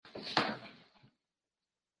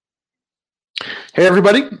Hey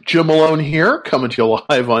everybody, Jim Malone here, coming to you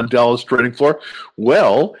live on Dallas Trading Floor.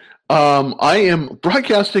 Well, I am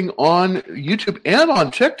broadcasting on YouTube and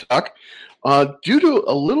on TikTok due to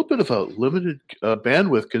a little bit of a limited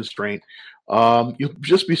bandwidth constraint. You'll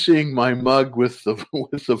just be seeing my mug with the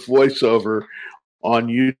with the voiceover on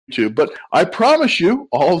YouTube, but I promise you,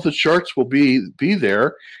 all of the charts will be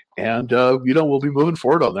there, and we'll be moving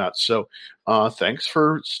forward on that. So, thanks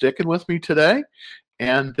for sticking with me today.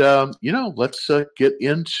 And let's get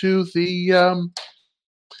into the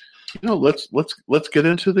let's get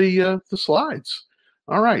into the slides.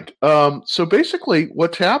 All right. So basically,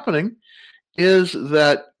 what's happening is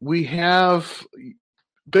that we have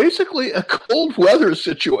basically a cold weather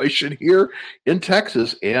situation here in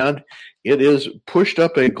Texas, and it has pushed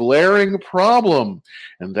up a glaring problem,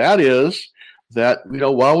 and that is that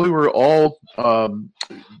while we were all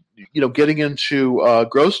getting into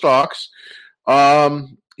growth stocks,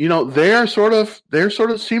 they're sort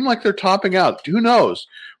of seem like they're topping out. Who knows?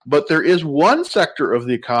 But there is one sector of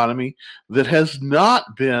the economy that has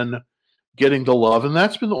not been getting the love, and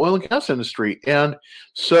that's been the oil and gas industry. And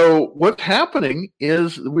so what's happening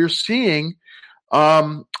is we're seeing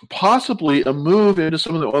possibly a move into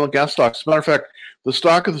some of the oil and gas stocks. As a matter of fact, the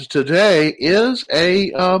stock of today is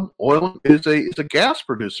a gas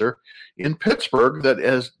producer in Pittsburgh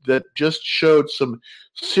that just showed some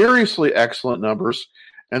seriously excellent numbers,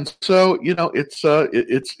 and so it's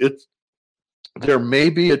there may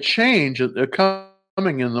be a change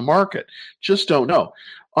coming in the market. Just don't know.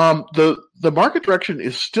 The market direction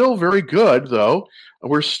is still very good, though.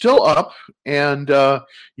 We're still up, and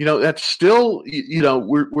that's still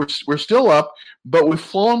we're still up, but we've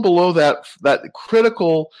fallen below that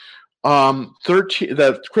critical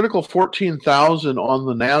 14,000 on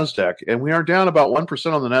the Nasdaq, and we are down about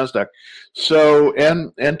 1% on the Nasdaq. So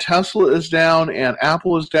and Tesla is down, and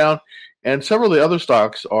Apple is down, and several of the other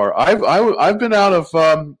stocks are. I've been out of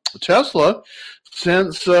Tesla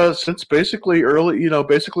since basically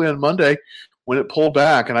basically on Monday when it pulled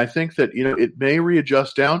back, and I think that it may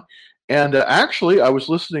readjust down. And actually, I was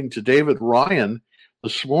listening to David Ryan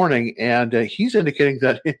this morning, and he's indicating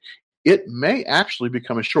that it may actually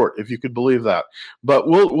become a short, if you could believe that. But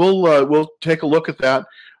we'll take a look at that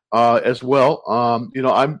as well.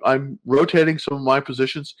 I'm rotating some of my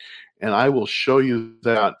positions, and I will show you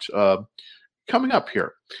that coming up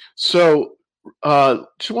here. So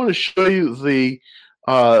just want to show you the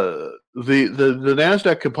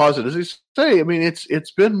Nasdaq Composite. As I say, I mean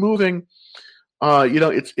it's been moving.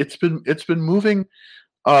 It's been moving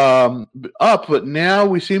up, but now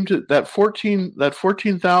we seem to that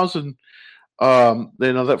 14,000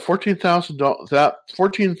 that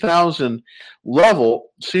 14,000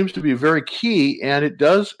 level seems to be very key, and it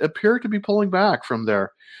does appear to be pulling back from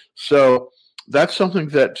there. So that's something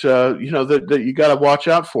that that you got to watch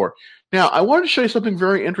out for. Now, I wanted to show you something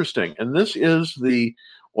very interesting, and this is the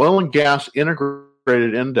oil and gas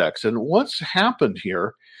integrated index. And what's happened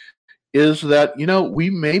here is that we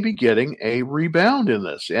may be getting a rebound in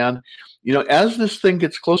this, and as this thing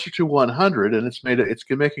gets closer to 100 and it's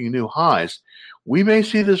making new highs, we may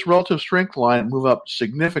see this relative strength line move up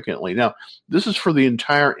significantly. Now, this is for the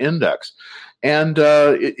entire index, and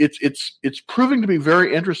it's proving to be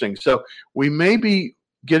very interesting. So we may be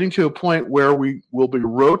getting to a point where we will be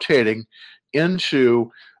rotating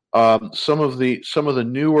into some of the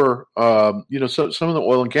newer, some of the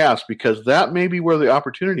oil and gas, because that may be where the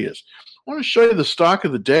opportunity is. I want to show you the stock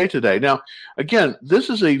of the day today. Now, again, this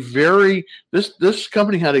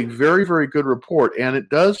company had a very, very good report, and it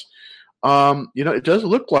does, it does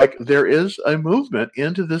look like there is a movement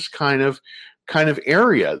into this kind of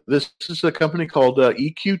area. This is a company called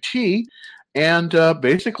EQT, and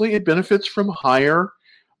basically it benefits from higher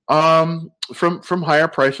from higher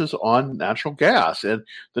prices on natural gas. And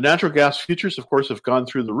the natural gas futures, of course, have gone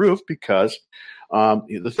through the roof because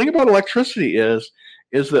the thing about electricity is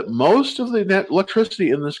that most of the net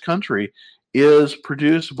electricity in this country is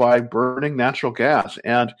produced by burning natural gas.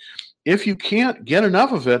 And if you can't get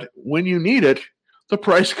enough of it when you need it, the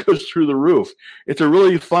price goes through the roof. It's a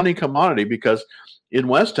really funny commodity because in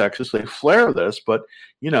West Texas, they flare this, but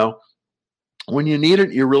when you need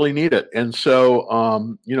it, you really need it. And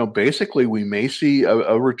so, basically we may see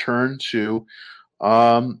a return to,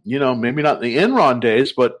 maybe not the Enron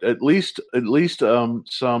days, but at least some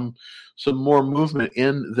more movement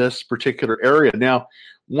in this particular area. Now,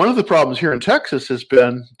 one of the problems here in Texas has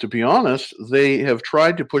been, to be honest, they have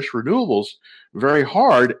tried to push renewables very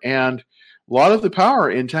hard, and a lot of the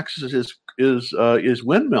power in Texas is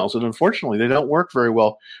windmills, and unfortunately, they don't work very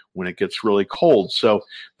well when it gets really cold. So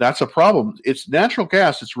that's a problem. It's natural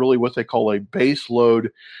gas. It's really what they call a base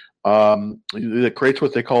load that creates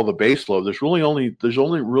what they call the base load. There's only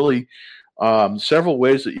really several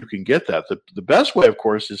ways that you can get that. The best way, of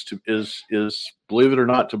course, is believe it or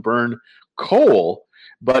not, to burn coal,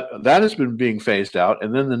 but that has been being phased out.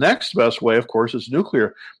 And then the next best way, of course, is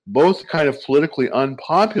nuclear. Both kind of politically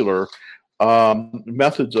unpopular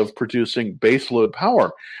methods of producing baseload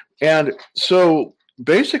power. And so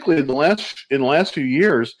basically in the last few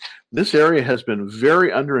years, this area has been very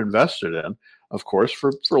underinvested in, of course,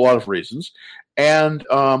 for a lot of reasons. And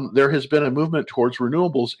there has been a movement towards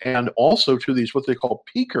renewables and also to these what they call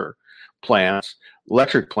peaker plants,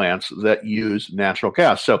 electric plants that use natural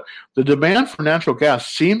gas. So the demand for natural gas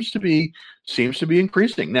seems to be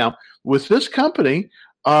increasing. Now, with this company,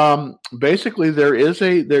 basically there is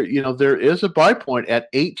a buy point at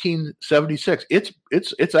 1876. It's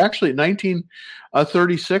actually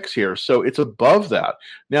 1936 here, so it's above that.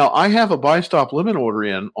 Now I have a buy stop limit order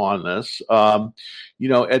in on this,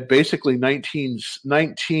 at basically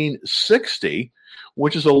 1960,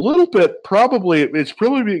 which is a little bit it's probably a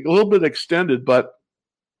little bit extended, but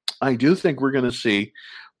I do think we're going to see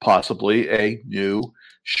possibly a new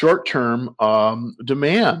short-term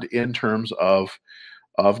demand in terms of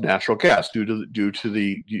natural gas due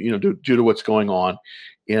to what's going on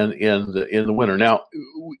in the winter. Now,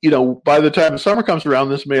 by the time the summer comes around,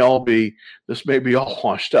 this may be all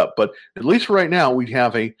washed up. But at least right now, we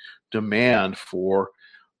have a demand for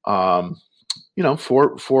some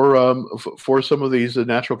of these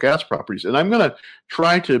natural gas properties. And I'm going to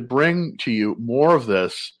try to bring to you more of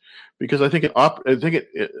this, because I think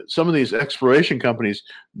some of these exploration companies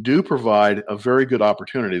do provide a very good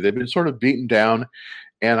opportunity. They've been sort of beaten down,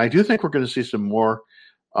 and I do think we're going to see some more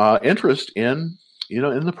interest in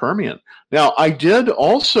the Permian. Now, I did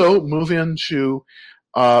also move into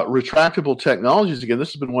retractable technologies again.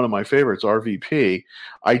 This has been one of my favorites, RVP.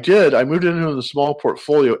 I moved into the small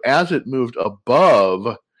portfolio as it moved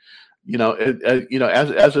above. As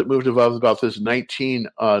it moved above about this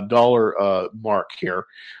 $19 mark here.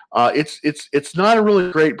 It's not a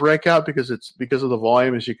really great breakout because of the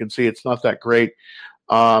volume. As you can see, it's not that great.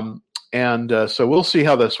 So we'll see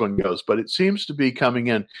how this one goes, but it seems to be coming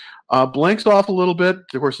in. Blink's off a little bit.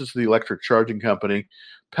 Of course, it's the electric charging company.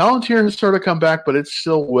 Palantir has sort of come back, but it's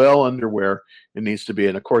still well under where it needs to be.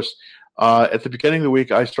 And of course, at the beginning of the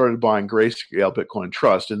week, I started buying Grayscale Bitcoin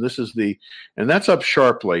Trust, and that's up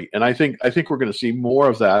sharply. And I think we're going to see more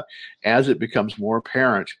of that as it becomes more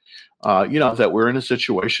apparent. That we're in a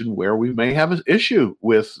situation where we may have an issue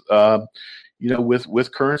with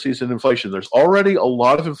currencies and inflation. There's already a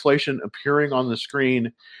lot of inflation appearing on the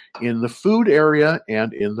screen in the food area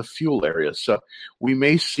and in the fuel area. So we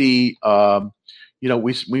may see,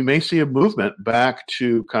 we may see a movement back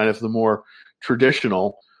to kind of the more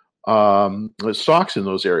traditional stocks in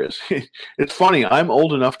those areas. It's funny. I'm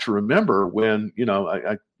old enough to remember when,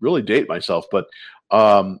 I really date myself, but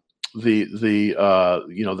the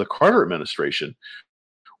Carter administration,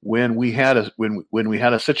 when we had a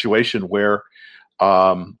situation where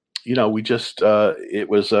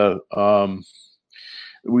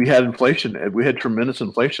we had inflation, we had tremendous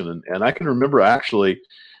inflation, and I can remember actually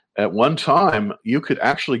at one time you could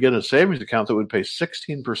actually get a savings account that would pay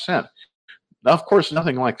 16%. Now, of course,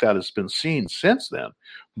 nothing like that has been seen since then,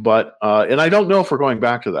 but and I don't know if we're going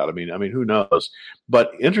back to that. I mean, who knows?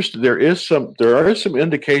 But there are some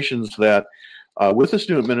indications that with this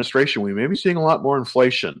new administration, we may be seeing a lot more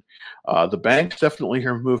inflation. The banks definitely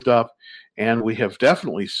have moved up, and we have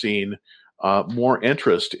definitely seen more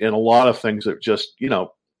interest in a lot of things that just,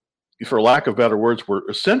 for lack of better words, were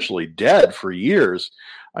essentially dead for years.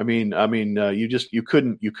 You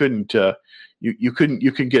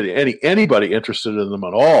couldn't get anybody interested in them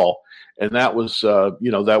at all, and that was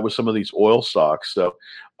some of these oil stocks. So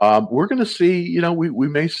we're going to see, we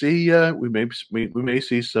may see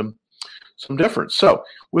some difference. So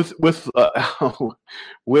with all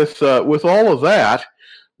of that,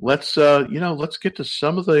 let's get to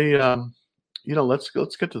some of the let's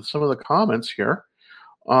get to some of the comments here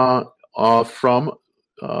from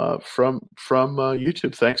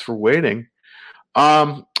YouTube. Thanks for waiting.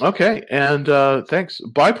 Okay, and thanks.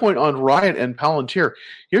 Buy point on Riot and Palantir.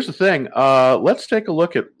 Here's the thing. Let's take a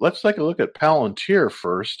look at Palantir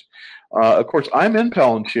first. Of course, I'm in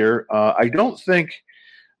Palantir. I don't think,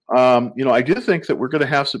 I do think that we're going to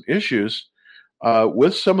have some issues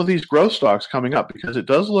with some of these growth stocks coming up, because it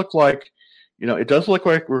does look like,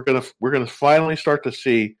 we're going to finally start to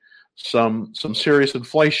see some serious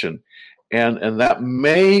inflation, and that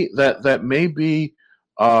may be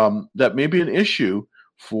an issue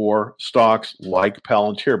for stocks like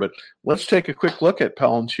Palantir. But let's take a quick look at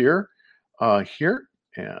Palantir here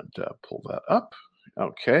and pull that up.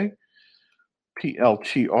 Okay.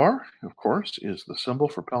 PLTR, of course, is the symbol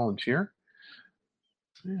for Palantir.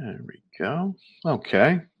 There we go.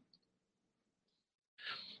 Okay.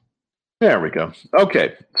 There we go.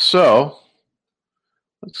 Okay. So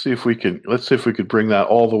let's see if we could bring that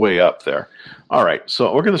all the way up there. All right.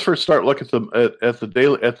 So we're going to first start looking at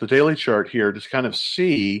the daily chart here to kind of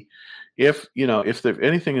see if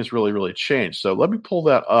anything has really changed. So let me pull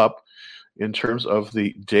that up in terms of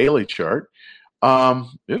the daily chart.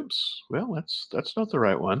 Oops. Well, that's not the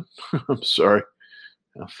right one. I'm sorry.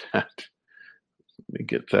 Let me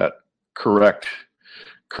get that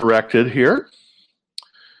corrected here.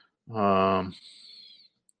 All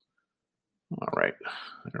right.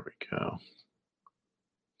 There we go.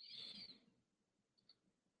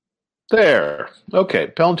 There. Okay,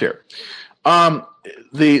 Palantir.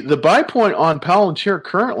 The buy point on Palantir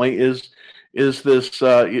currently is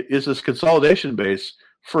this consolidation base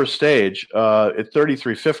first stage at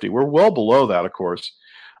 33.50. We're well below that, of course,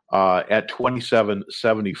 at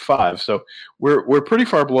 27.75. So we're pretty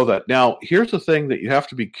far below that. Now, here's the thing that you have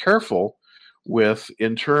to be careful with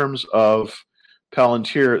in terms of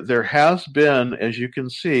Palantir. There has been, as you can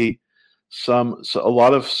see, a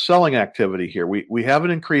lot of selling activity here. We have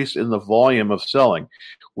an increase in the volume of selling.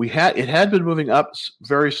 It had been moving up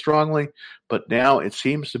very strongly, but now it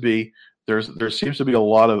seems to be there seems to be a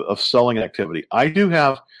lot of selling activity. I do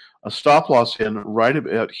have a stop loss in right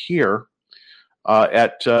about here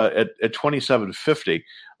at 27.50,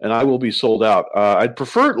 and I will be sold out. I'd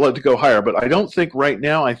prefer it to go higher, but I don't think right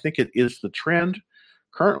now. I think it is the trend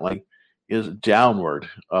currently is downward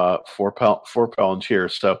for Palantir.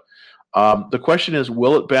 So the question is,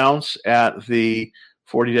 will it bounce at the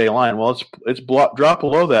 40-day line? Well, it's dropped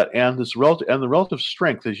below that, and the relative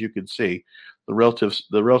strength, as you can see, the relative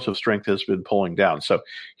strength has been pulling down. So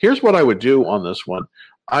here's what I would do on this one.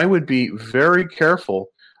 I would be very careful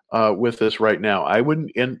with this right now. I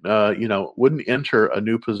wouldn't enter a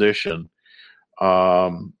new position.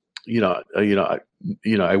 I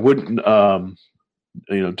wouldn't.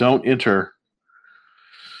 Don't enter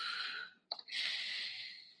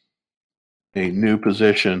a new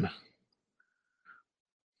position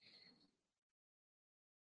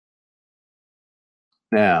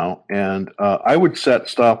now, and I would set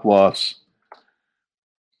stop loss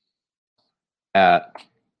at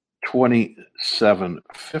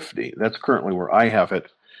 27.50. That's currently where I have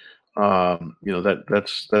it. That's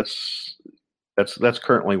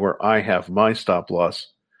currently where I have my stop loss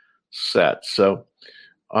set. So,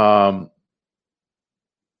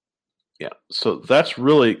 so that's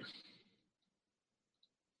really.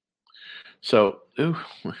 So,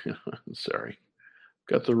 sorry,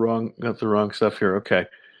 got the wrong stuff here. Okay,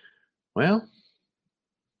 well,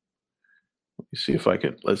 let's see if I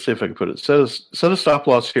can put it. Set a stop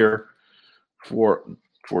loss here for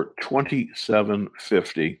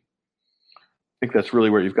 27.50. I think that's really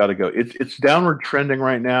where you've got to go. It's downward trending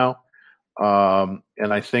right now, and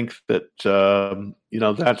I think that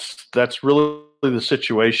that's really the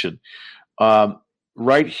situation.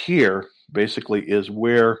 Right here, basically, is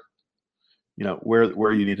where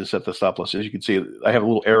you need to set the stop loss. As you can see, I have a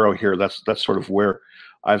little arrow here. That's sort of where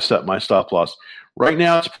I've set my stop loss. Right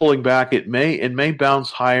now, it's pulling back. It may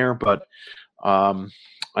bounce higher, but I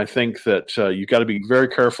think that you got to be very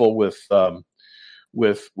careful with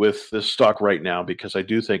this stock right now, because I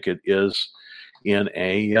do think it is in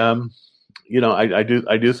a I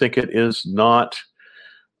do think it is not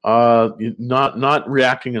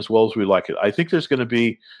reacting as well as we like it. I think there's going to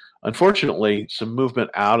be, unfortunately, some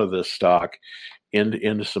movement out of this stock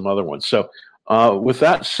into some other ones. So with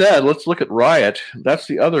that said, let's look at Riot. That's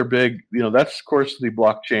the other big, that's of course the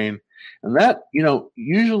blockchain, and that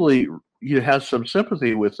usually has some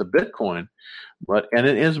sympathy with the Bitcoin, and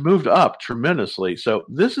it has moved up tremendously. So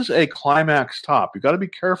this is a climax top. You've got to be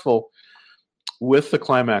careful with the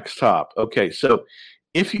climax top. Okay, so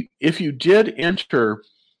if you did enter,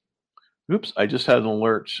 oops, I just had an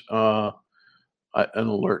alert. An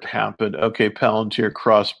alert happened. Okay, Palantir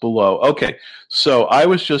crossed below. Okay, so I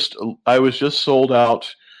was just sold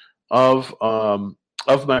out of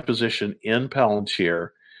my position in Palantir,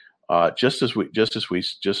 just as we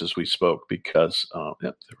spoke, because there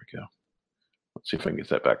we go. Let's see if I can get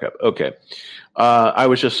that back up. Okay, I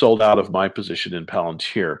was just sold out of my position in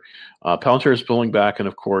Palantir. Palantir is pulling back, and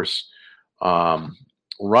of course, Riot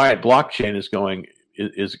Blockchain is going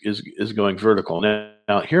vertical.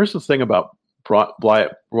 Now here's the thing about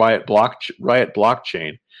Riot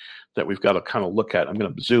Blockchain that we've got to kind of look at. I'm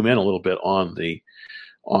going to zoom in a little bit on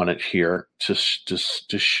it here to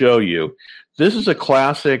show you. This is a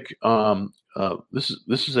classic. This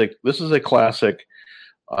is a classic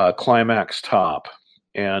climax top.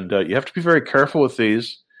 And you have to be very careful with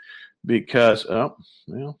these because, oh,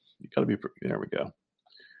 well, you got to be, there we go.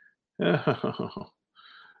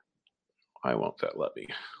 Why won't that let me?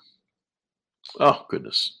 Oh,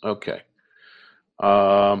 goodness. Okay.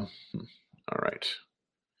 All right.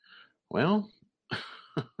 Well,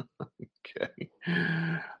 okay.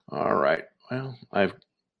 All right. Well, I'm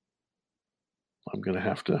going to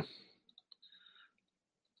have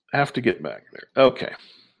to get back there. Okay.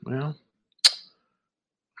 Well,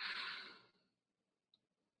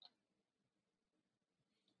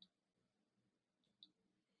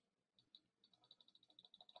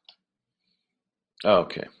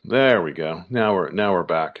 okay. There we go. Now we're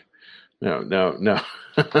back. No.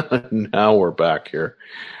 Now we're back here.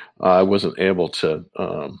 I wasn't able to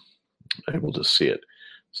see it.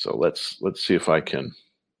 So let's see if I can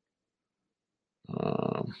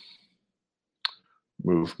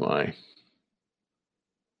move my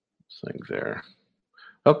thing there.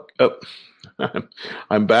 Oh,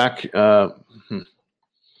 I'm back. All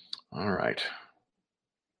right.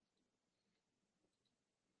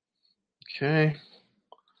 Okay.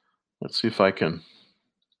 Let's see if I can.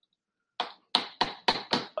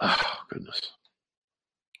 Oh, goodness.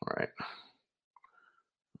 All right.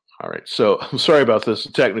 All right. So I'm sorry about this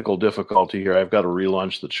technical difficulty here. I've got to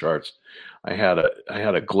relaunch the charts. I had a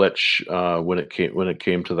glitch when it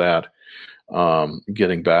came to that.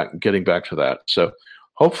 Getting back to that. So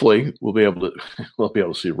hopefully we'll be able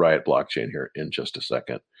to see Riot Blockchain here in just a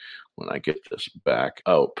second when I get this back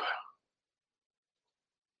up.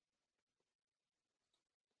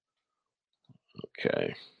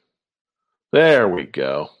 Okay. There we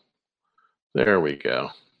go.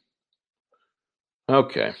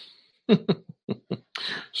 Okay.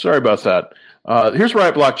 Sorry about that. Here's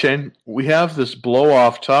Riot Blockchain. We have this blow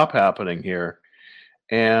off top happening here,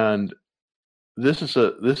 and this is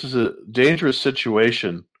a dangerous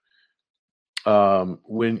situation.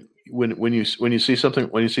 When you see something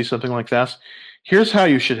like that, here's how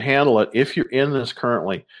you should handle it if you're in this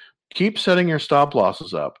currently. Keep setting your stop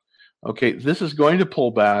losses up. Okay, this is going to pull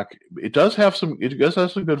back. It does have some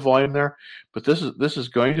good volume there, but this is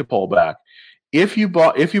going to pull back. If you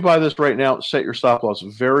buy this right now, set your stop loss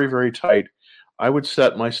very, very tight. I would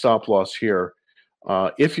set my stop loss here.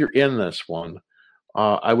 If you're in this one,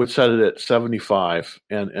 I would set it at 75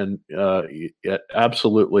 and at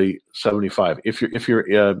absolutely 75. If you're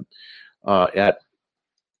at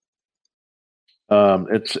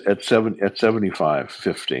it's at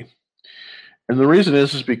 75.50. And the reason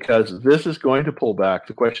is because this is going to pull back.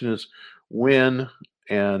 The question is when,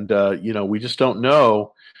 and we just don't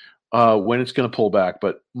know when it's going to pull back.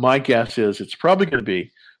 But my guess is it's probably going to be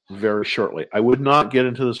very shortly. I would not get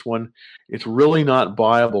into this one. It's really not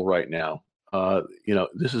buyable right now.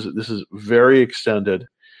 This is very extended.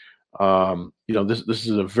 This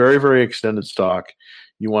is a very, very extended stock.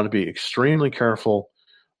 You want to be extremely careful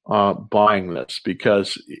buying this,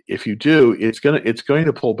 because if you do, it's going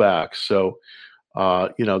to pull back. So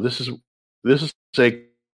this is a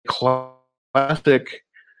classic.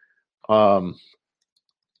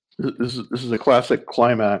 This is a classic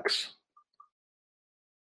climax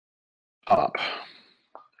top.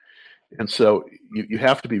 And so you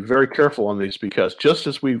have to be very careful on these, because just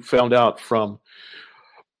as we found out from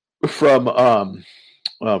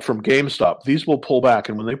GameStop, these will pull back,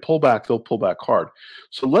 and when they pull back, they'll pull back hard.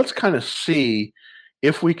 So let's kind of see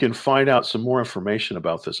if we can find out some more information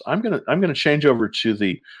about this. I'm gonna change over to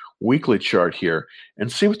the weekly chart here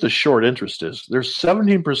and see what the short interest is. There's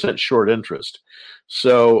 17% short interest.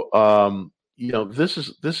 So this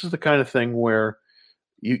is the kind of thing where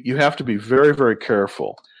you have to be very, very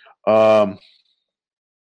careful. 17%.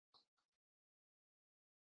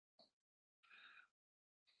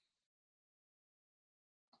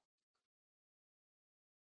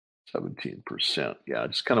 Yeah, I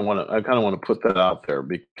kind of want to put that out there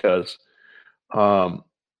because,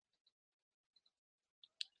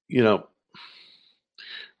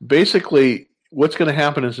 basically what's going to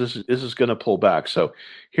happen is this is going to pull back. So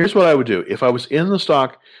here's what I would do. If I was in the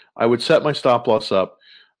stock, I would set my stop loss up.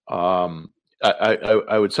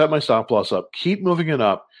 I would set my stop loss up, keep moving it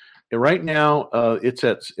up. And right now, it's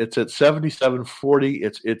at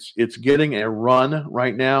 77.40. It's getting a run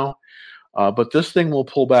right now. But this thing will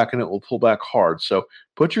pull back, and it will pull back hard. So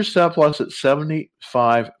put your stop loss at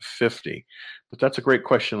 75.50. But that's a great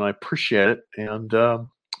question. I appreciate it. And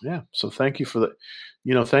so thank you for that.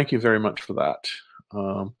 Thank you very much for that.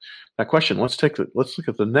 That question. Let's look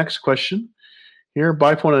at the next question here.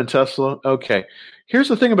 Buy point on Tesla. Okay. Here's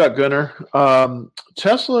the thing about Gunnar.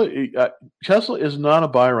 Tesla is not a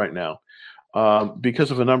buy right now.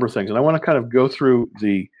 because of a number of things. And I want to kind of go through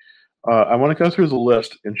the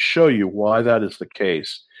list and show you why that is the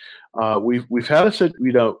case. We've had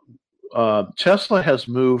Tesla has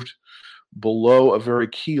moved below a very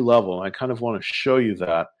key level, and I kind of want to show you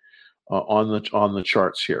that on the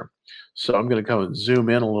charts here. So I'm going to come and zoom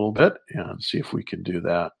in a little bit and see if we can do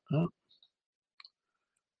that. Oh,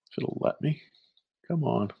 if it'll let me. Come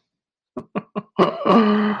on.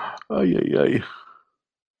 Oh, yeah.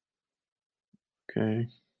 Okay.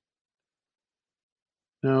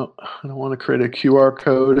 No, I don't want to create a QR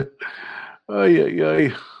code. Oh, yeah.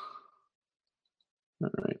 All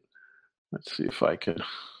right. Let's see if I can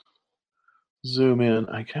zoom in.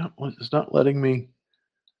 I can't. It's not letting me.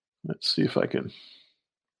 Let's see if I can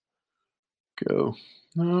go.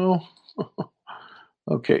 No.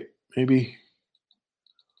 Okay. Maybe.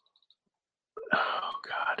 Oh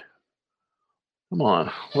God. Come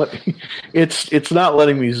on. It's not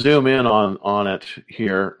letting me zoom in on it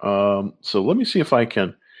here. So let me see if I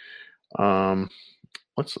can.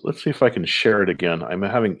 Let's see if I can share it again. I'm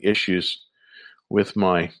having issues with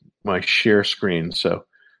my share screen. So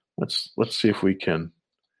let's see if we can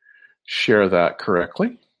share that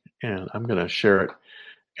correctly. And I'm going to share it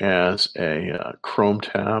as a Chrome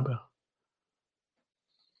tab. There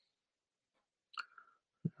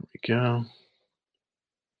we go.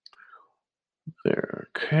 There.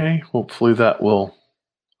 Okay. Hopefully that will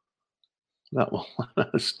let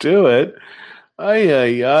us do it.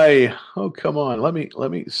 Ay. Oh, come on. Let me.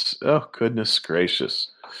 Oh, goodness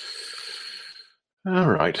gracious. All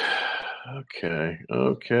right.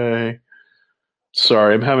 Okay.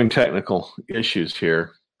 Sorry, I'm having technical issues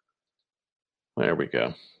here. There we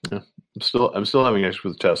go. I'm still having issues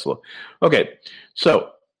with Tesla. Okay,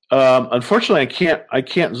 so unfortunately, I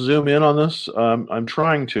can't zoom in on this. I'm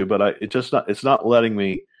trying to, but it's not letting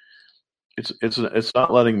me. It's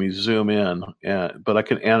not letting me zoom in, but I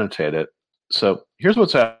can annotate it. So here's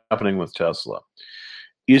what's happening with Tesla.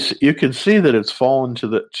 You can see that it's fallen to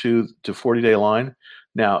the 40-day line.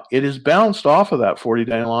 Now it is bounced off of that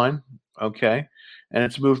 40-day line, okay, and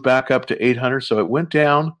it's moved back up to 800. So it went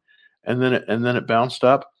down, and then it bounced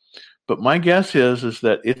up. But my guess is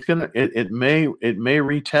that it may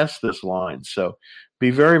retest this line. So be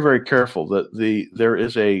very, very careful that there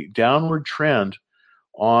is a downward trend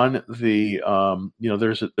on the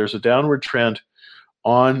there's a downward trend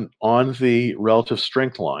on the relative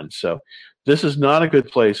strength line. So this is not a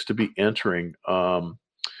good place to be entering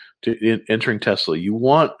entering Tesla. You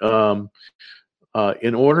want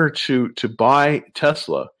in order to buy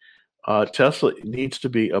Tesla, Tesla needs to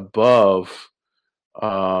be above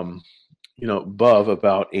above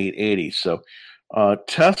about 880. So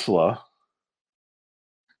Tesla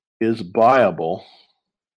is buyable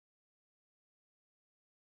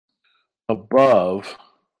above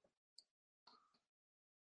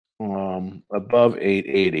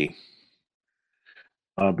 880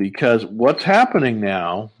 because what's happening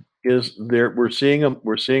now is we're seeing a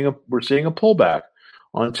pullback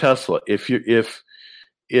on Tesla. If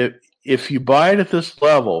you buy it at this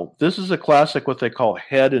level, this is a classic what they call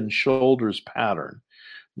head and shoulders pattern.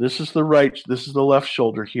 This is the left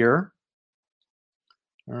shoulder here.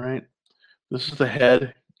 All right. This is the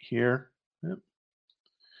head here. Yep.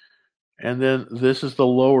 And then this is the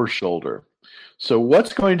lower shoulder. So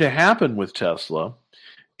what's going to happen with Tesla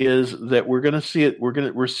is that we're going to see it.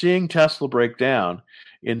 We're seeing Tesla break down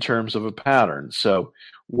in terms of a pattern. So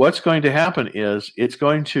what's going to happen is it's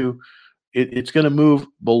going to move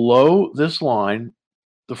below this line,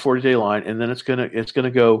 the 40-day line, and then it's going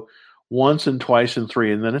to go once and twice and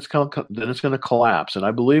three, and then it's going to collapse. And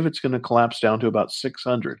I believe it's going to collapse down to about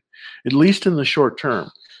 600, at least in the short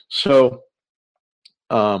term. So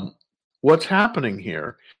what's happening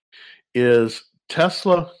here is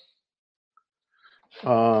Tesla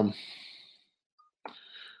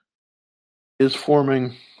is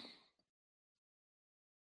forming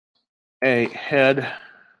a head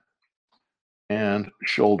and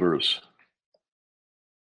shoulders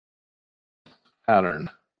pattern.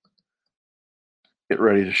 Get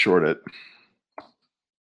ready to short it.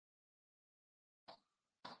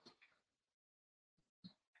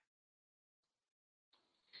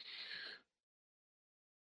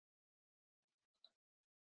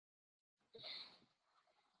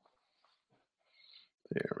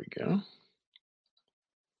 There we go.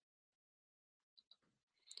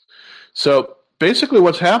 So basically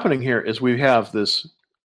what's happening here is we have this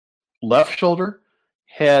left shoulder,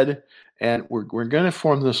 head, and we're going to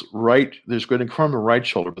form this right. There's going to form a right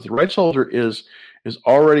shoulder, but the right shoulder is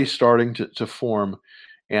already starting to form,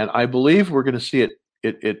 and I believe we're going to see it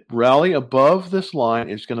it rally above this line.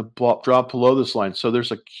 It's going to drop below this line. So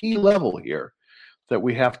there's a key level here that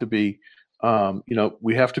we have to be,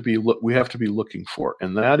 we have to be looking for,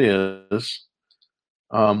 and that is,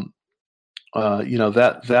 that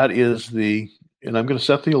is the, and I'm going to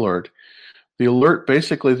set the alert. The alert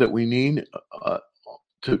basically that we need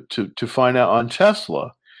to find out on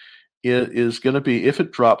Tesla is going to be if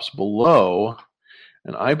it drops below,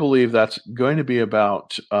 and I believe that's going to be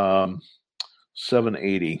about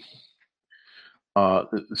 780.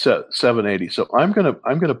 780. So I'm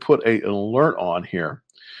gonna put an alert on here.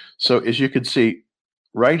 So as you can see,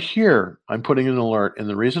 right here, I'm putting an alert, and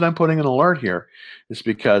the reason I'm putting an alert here is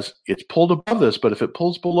because it's pulled above this. But if it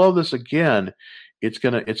pulls below this again, it's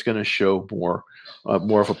gonna show more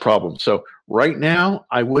of a problem. So right now,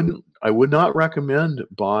 I would not recommend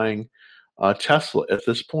buying Tesla at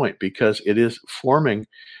this point because it is forming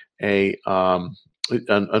a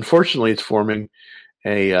unfortunately it's forming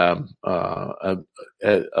a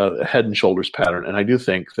head and shoulders pattern, and I do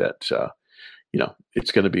think that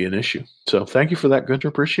it's going to be an issue. So thank you for that, Gunter.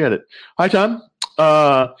 Appreciate it. Hi, Tom.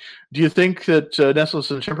 Do you think that Tesla's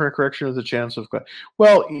in a temporary correction or the chance of?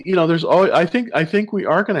 Well, there's always. I think we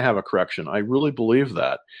are going to have a correction. I really believe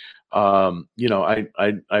that. I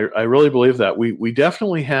really believe that we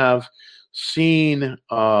definitely have seen.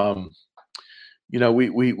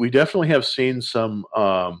 We definitely have seen some.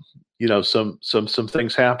 Some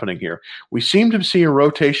things happening here. We seem to see a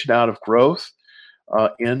rotation out of growth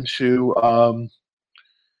into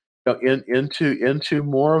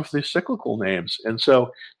more of the cyclical names, and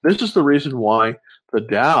so this is the reason why the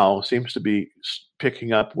Dow seems to be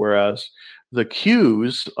picking up, whereas the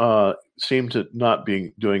Qs seem to not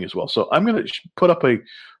be doing as well. So I'm going to put up a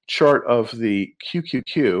chart of the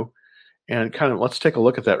QQQ, and kind of let's take a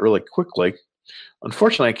look at that really quickly.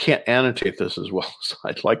 Unfortunately, I can't annotate this as well as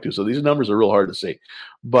I'd like to, so these numbers are real hard to see.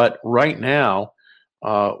 But right now,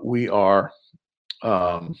 we're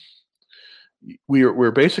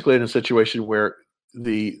basically in a situation where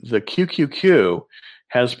the QQQ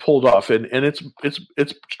has pulled off, and it's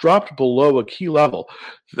dropped below a key level.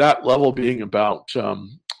 That level being about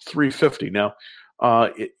 350. Now,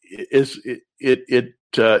 as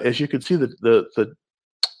you can see, the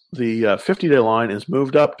 50-day line is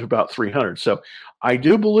moved up to about 300. So I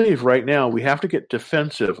do believe right now we have to get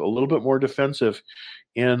defensive, a little bit more defensive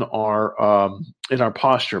in our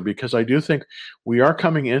posture, because I do think we are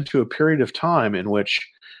coming into a period of time in which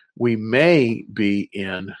we may be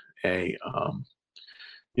in a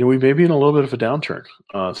we may be in a little bit of a downturn.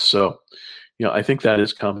 So I think that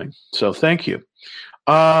is coming. So thank you.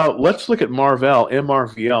 Let's look at Marvell,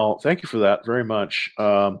 MRVL. Thank you for that very much.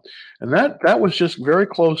 And that was just very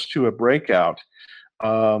close to a breakout.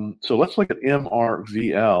 So let's look at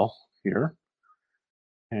MRVL here.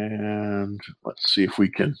 And let's see if we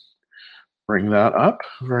can bring that up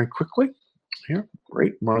very quickly. Here,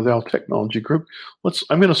 great, Marvell Technology Group.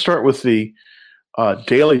 I'm going to start with the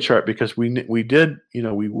daily chart because we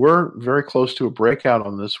were very close to a breakout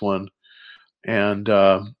on this one, and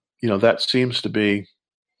that seems to be.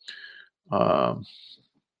 There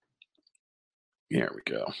we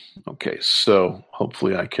go. Okay, so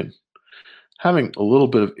hopefully I can. Having a little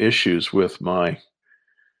bit of issues with my,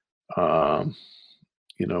 with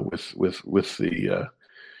the.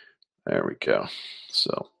 There we go.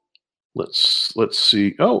 So let's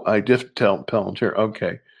see. Oh, I did tell Palantir.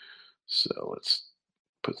 Okay, so let's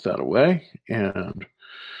put that away and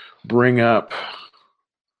bring up.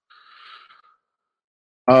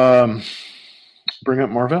 Bring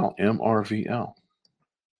up Marvell, MRVL.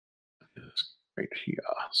 It's right here.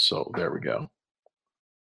 So there we go.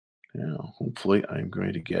 Now, hopefully I'm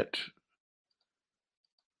going to get,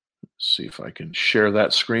 see if I can share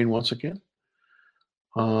that screen once again.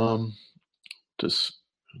 Just,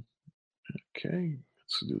 okay,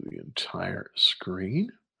 let's do the entire screen.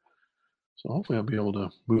 So hopefully I'll be able to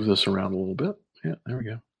move this around a little bit. Yeah, there we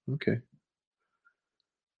go. Okay.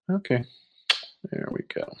 Okay, there we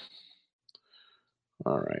go.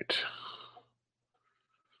 All right.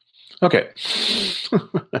 Okay.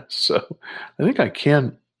 So I think I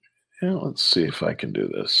can. Let's see if I can do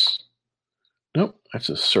this. Nope, that's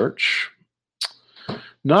a search.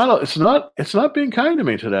 It's not being kind to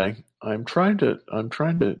me today. I'm trying to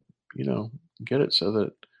get it so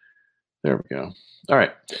that there we go. All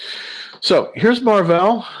right. So here's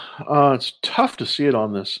Marvell. It's tough to see it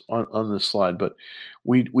on this slide, but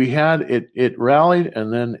we had it rallied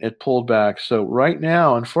and then it pulled back. So right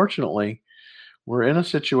now, unfortunately, we're in a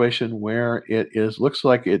situation where looks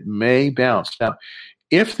like it may bounce. Now,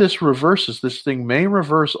 if this reverses, this thing may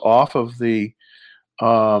reverse off of the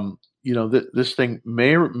this thing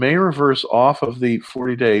may reverse off of the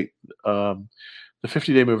 40-day, the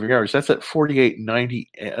 50-day moving average. That's at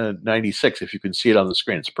 48.96. If you can see it on the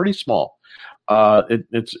screen, it's pretty small.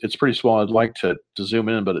 It's pretty small. I'd like to zoom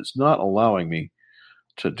in, but it's not allowing me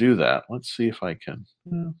to do that. Let's see if I can.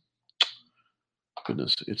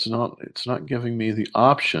 Goodness, it's not giving me the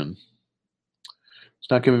option.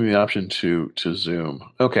 It's not giving me the option to zoom.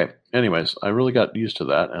 Okay. Anyways, I really got used to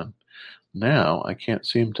that, and now I can't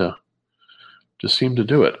seem to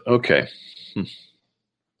do it. Okay.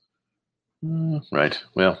 Right.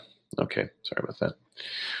 Well. Okay. Sorry about that.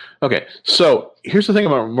 Okay. So here's the thing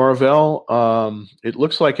about Marvell. It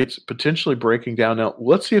looks like it's potentially breaking down now.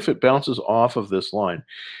 Let's see if it bounces off of this line.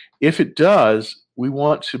 If it does, we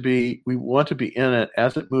want to be in it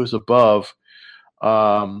as it moves above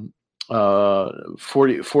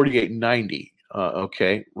 48.90.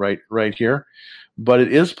 Okay, right here, but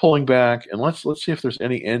it is pulling back, and let's see if there's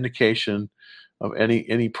any indication of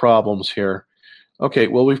any problems here. Okay,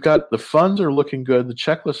 well, we've got the funds are looking good. The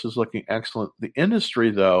checklist is looking excellent. The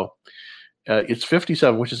industry, though, it's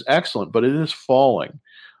 57, which is excellent, but it is falling.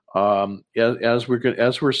 As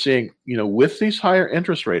we're seeing, with these higher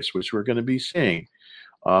interest rates, which we're going to be seeing,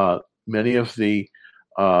 many of the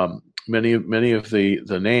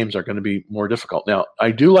names are going to be more difficult. Now,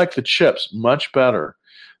 I do like the chips much better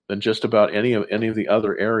than just about any of the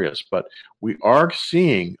other areas, but we are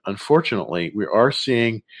seeing, unfortunately, we are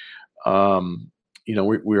seeing a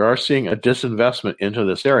disinvestment into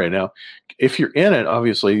this area. Now, if you're in it,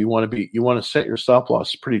 obviously you want to set your stop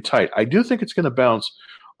loss pretty tight. I do think it's going to bounce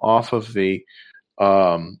off of the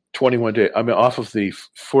 21-day. I mean, off of the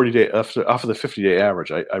 40-day, off of the 50-day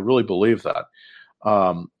average. I really believe that.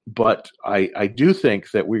 But I do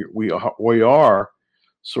think that we are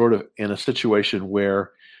sort of in a situation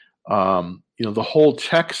where the whole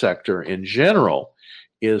tech sector in general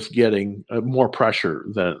is getting more pressure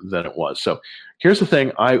than it was. So here's the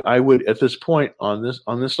thing: I would, at this point on this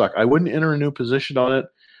stock, I wouldn't enter a new position on it.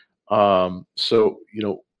 So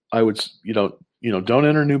I would don't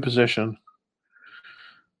enter a new position.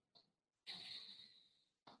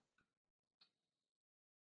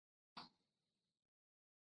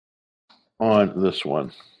 On this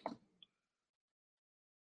one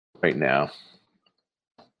right now.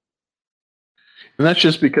 And that's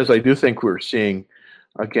just because I do think we're seeing,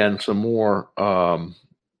 again, some more. I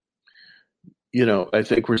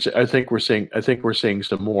think we're seeing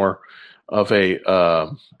some more of a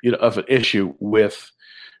of an issue with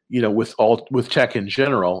with tech in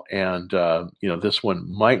general, and this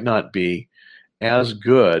one might not be as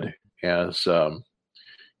good as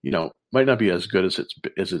might not be as good as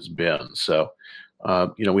it's been. So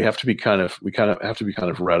we have to be kind of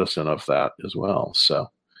reticent of that as well.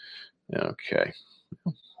 So okay.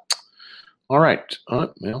 All right.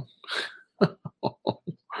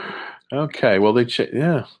 Okay. Well,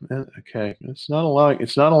 yeah. Okay. It's not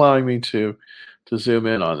allowing me to zoom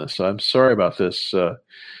in on this. So I'm sorry about this.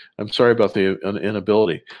 I'm sorry about the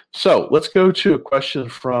inability. So let's go to a question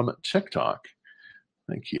from TikTok.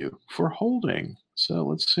 Thank you for holding. So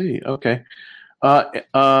let's see. Okay.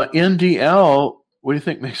 NDL, what do you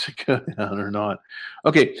think makes it go down or not?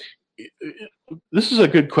 Okay. This is a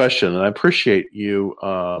good question, and I appreciate you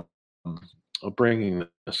bringing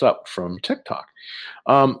this up from TikTok.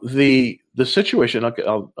 The situation,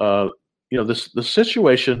 the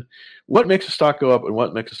situation, what makes a stock go up and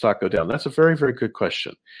what makes a stock go down? That's a very, very good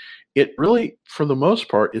question. It really, for the most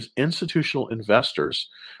part, is institutional investors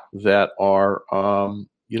that are,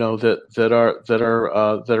 that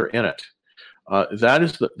are in it. That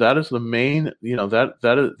is the main,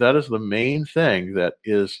 that is the main thing that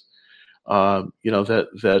is, that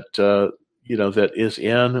is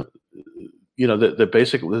in, that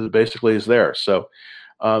basically is there. So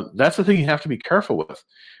that's the thing you have to be careful with.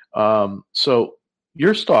 So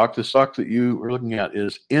your stock, the stock that you are looking at,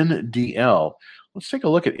 is NDL. Let's take a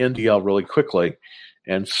look at NDL really quickly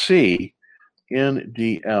and see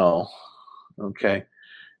NDL. Okay.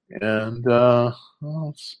 And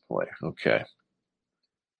let's play. Okay.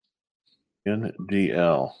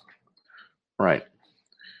 NDL. Right.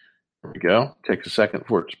 There we go. Takes a second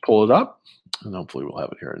for it to pull it up, and hopefully we'll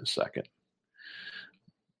have it here in a second.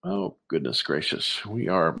 Oh, goodness gracious. We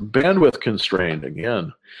are bandwidth constrained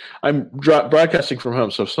again. I'm broadcasting from home,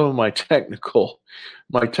 so some of my technical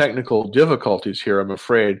difficulties here, I'm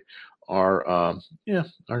afraid, are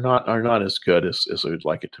not as good as we'd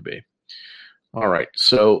like it to be. All right.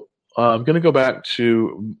 So I'm going to go back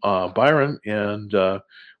to Byron and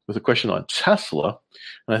with a question on Tesla,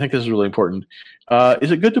 and I think this is really important. Is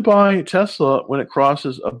it good to buy Tesla when it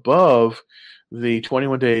crosses above the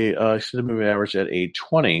 21-day extended moving average at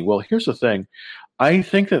 820. Well, here's the thing. I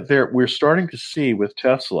think that we're starting to see with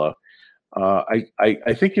Tesla. I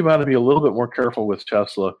think you ought to be a little bit more careful with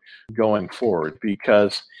Tesla going forward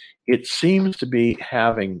because it seems to be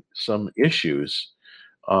having some issues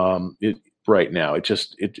right now. It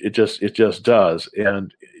just does,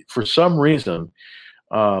 and for some reason,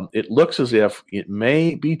 it looks as if it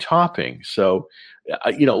may be topping. So,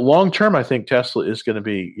 long term, I think Tesla is going to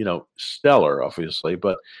be, stellar, obviously.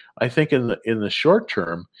 But I think in the short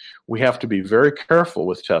term, we have to be very careful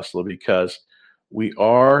with Tesla because we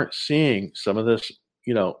are seeing some of this,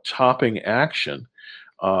 topping action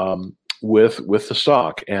with the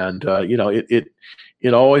stock, and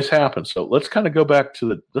it always happens. So let's go back to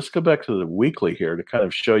the weekly here to kind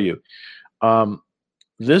of show you.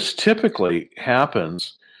 This typically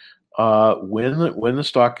happens when the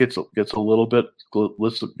stock gets a little bit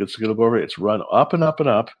gets a little over. It's run up and up and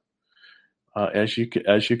up, as you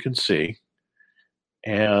can see,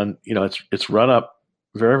 and it's run up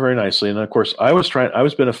very, very nicely. And of course, I was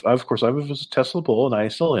a Tesla bull, and I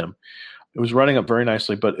still am. It was running up very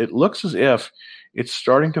nicely, but it looks as if it's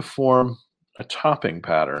starting to form a topping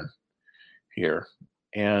pattern here,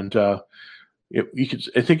 and I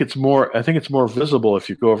think it's more visible if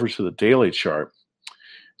you go over to the daily chart,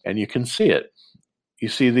 and you can see it. You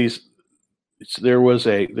see these. There was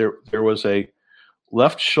a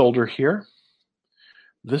left shoulder here.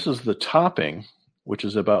 This is the topping, which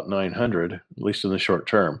is about 900, at least in the short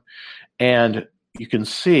term, and you can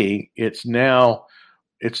see it's now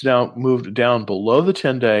moved down below the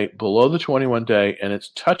 10-day, below the 21-day, and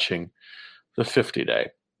it's touching the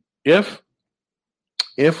 50-day.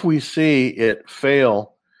 If we see it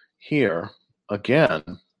fail here again,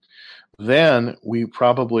 then we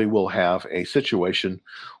probably will have a situation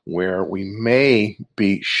where it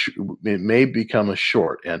may become a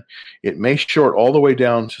short, and it may short all the way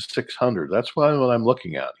down to 600. That's what I'm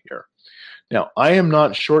looking at here. Now, I am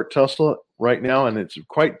not short Tesla right now, and it's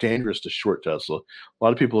quite dangerous to short Tesla. A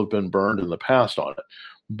lot of people have been burned in the past on it.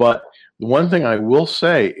 But the one thing I will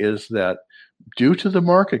say is that due to the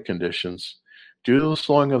market conditions, due to the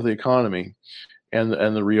slowing of the economy and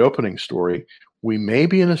the reopening story, we may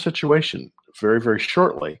be in a situation very, very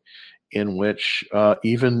shortly in which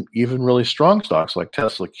even really strong stocks like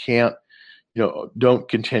Tesla don't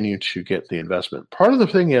continue to get the investment. Part of the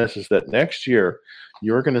thing is that next year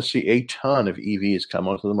you're going to see a ton of EVs come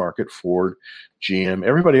onto the market. Ford, GM,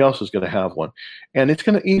 everybody else is going to have one, and it's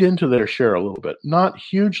going to eat into their share a little bit, not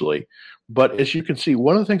hugely, but as you can see,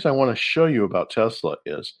 one of the things I want to show you about Tesla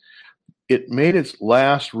is it made its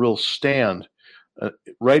last real stand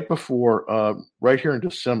right here in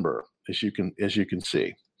December, as you can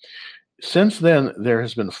see. Since then, there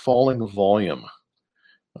has been falling volume.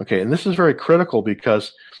 Okay, and this is very critical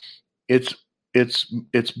because it's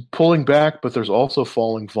pulling back, but there's also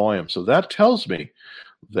falling volume. So that tells me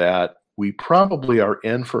that we probably are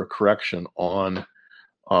in for a correction on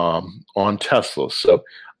Tesla. So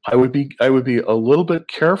I would be a little bit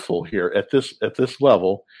careful here at this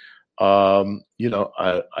level. I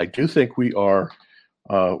do think we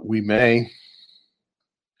may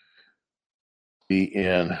be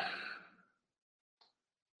in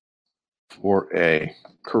for a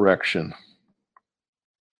correction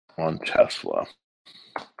on Tesla.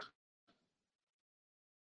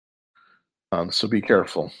 So be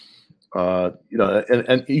careful.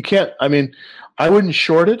 And you can't. I mean, I wouldn't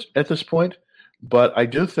short it at this point, but I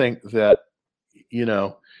do think that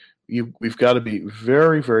we've got to be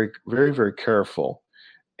very, very, very, very careful,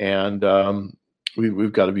 and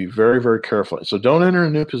we've got to be very, very careful. So don't enter a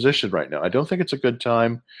new position right now. I don't think it's a good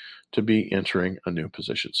time to be entering a new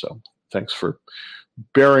position. So thanks for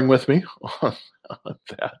bearing with me on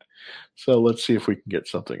that. So let's see if we can get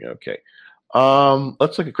something okay.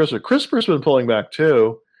 Let's look at CRISPR. CRISPR's been pulling back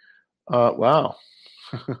too. Wow.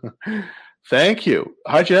 Thank you.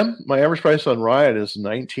 Hi, Jim. My average price on Riot is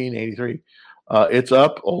 $19.83. It's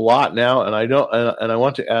up a lot now, and I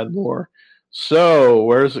want to add more. So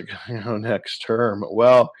where's it going to go next term?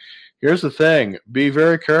 Well, here's the thing: be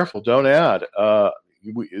very careful. Don't add.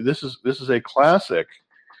 This is a classic.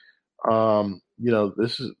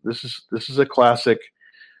 This is a classic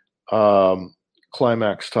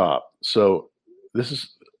climax top. So this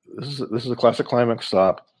is a classic climax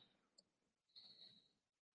top.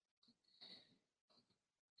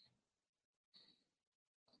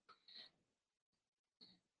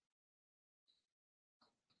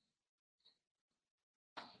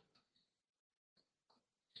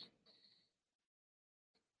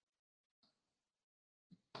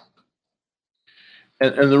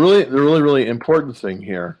 And the really important thing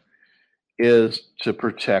here is to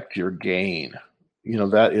protect your gain.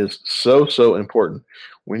 That is so important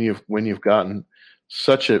when you've gotten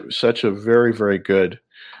such a very, very good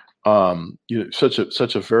such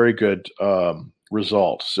a very good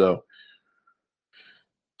result. So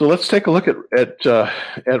let's take a look at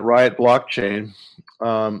Riot Blockchain,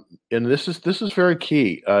 and this is very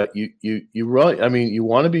key. You really, I mean, you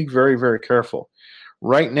want to be very, very careful.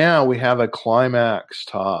 Right now, we have a climax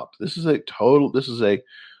top. This is an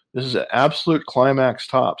absolute climax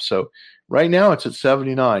top. So right now, it's at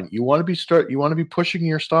 79. You want to be pushing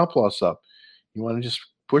your stop loss up. You want to just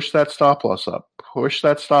push that stop loss up, push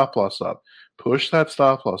that stop loss up, push that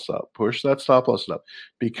stop loss up, push that stop loss up,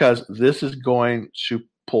 because this is going to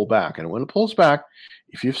pull back. And when it pulls back,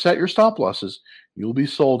 if you've set your stop losses, you'll be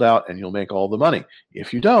sold out and you'll make all the money.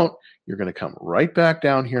 If you don't, you're going to come right back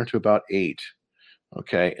down here to about 8.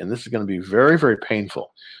 Okay, and this is going to be very, very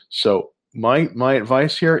painful. So my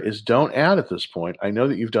advice here is don't add at this point. I know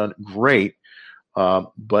that you've done great,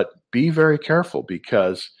 but be very careful,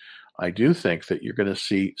 because I do think that you're going to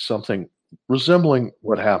see something resembling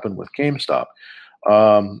what happened with GameStop.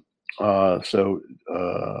 What's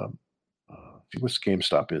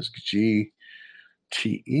GameStop is GTE?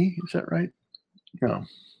 Is that right? No.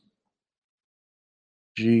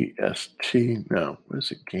 GST? No. What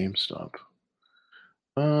is it? GameStop.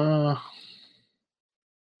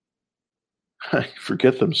 I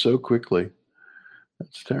forget them so quickly.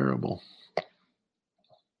 That's terrible.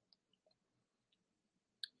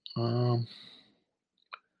 What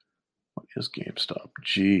is GameStop?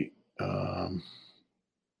 GE.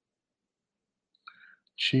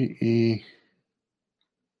 GTE?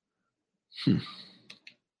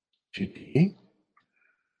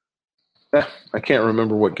 I can't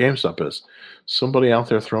remember what GameStop is. Somebody out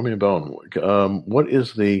there throw me a bone. What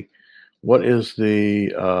is the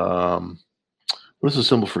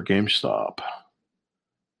symbol for GameStop?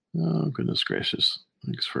 Oh, goodness gracious.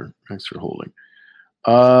 Thanks for holding.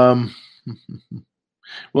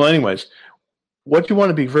 Well, anyways, what you want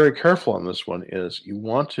to be very careful on this one is you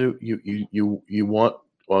want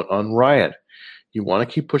on Riot, you want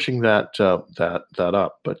to keep pushing that up,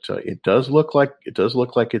 but it does look like it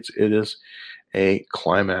is a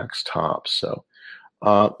climax top. So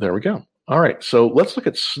there we go. All right, so let's look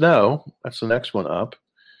at Snow. That's the next one up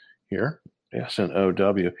here.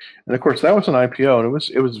 SNOW, and of course that was an IPO, and it's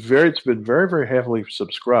been very, very heavily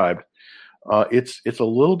subscribed. It's a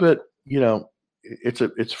little bit,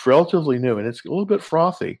 it's relatively new, and it's a little bit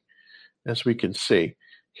frothy, as we can see.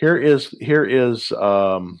 Here is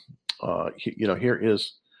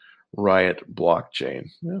Riot Blockchain.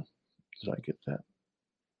 Yeah, did I get that?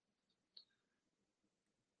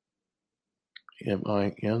 Am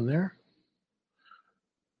I in there?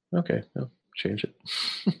 Okay, no, change it.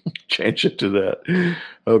 Change it to that.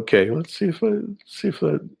 Okay, let's see if am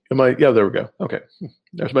I? Yeah, there we go. Okay,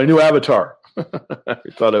 there's my new avatar. I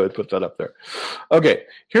thought I would put that up there. Okay,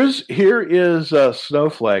 here is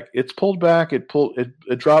Snowflake. It's pulled back. It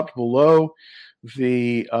dropped below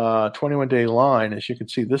the 21-day line. As you can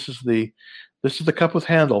see, this is the cup with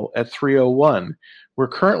handle at 301. We're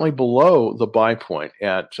currently below the buy point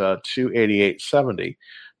at 288.70.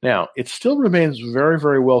 Now, it still remains very,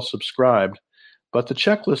 very well subscribed, but the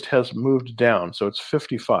checklist has moved down, so it's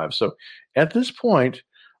 55. So at this point,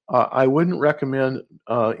 I wouldn't recommend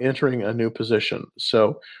entering a new position.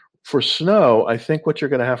 So for Snow, I think what you're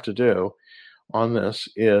going to have to do on this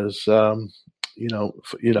is,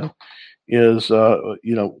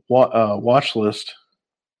 watch list.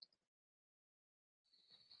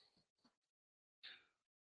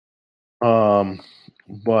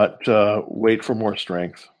 But wait for more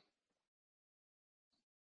strength.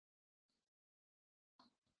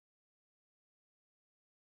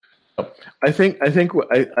 I think what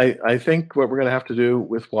we're going to have to do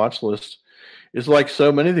with watch list is, like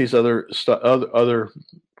so many of these other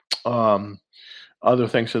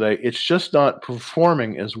things today, it's just not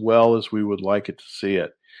performing as well as we would like it to see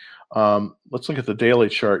it. Let's look at the daily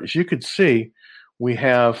chart. As you can see, we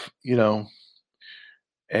have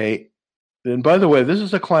and by the way, this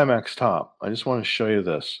is a climax top. I just want to show you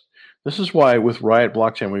this. This is why with Riot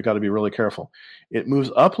Blockchain, we've got to be really careful. It moves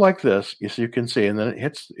up like this, as you can see, and then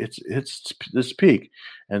it hits this peak.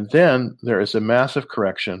 And then there is a massive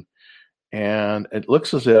correction. And it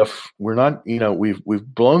looks as if we're not,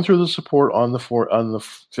 we've blown through the support on the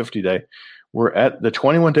 50-day. We're at the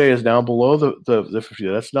 21-day is now below the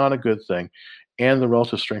 50-day. That's not a good thing. And the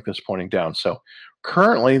relative strength is pointing down. So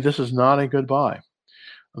currently, this is not a good buy.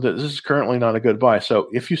 This is currently not a good buy. So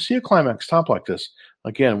if you see a climax top like this,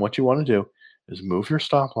 again, what you want to do is move your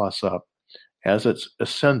stop loss up as it's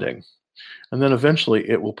ascending. and then eventually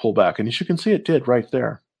it will pull back. And as you can see, it did right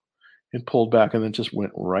there. It pulled back and then just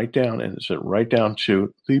went right down, and it went right down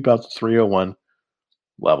to about the 301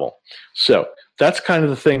 level. So that's kind of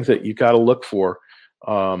the thing that you got to look for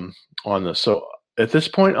on this. So at this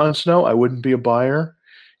point on snow, I wouldn't be a buyer.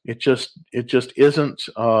 It just isn't.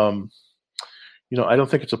 I don't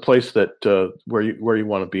think it's a place that where you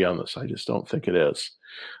want to be on this. I just don't think it is.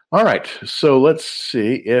 All right, so let's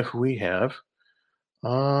see if we have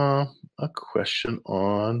a question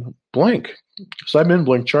on Blink. So I'm in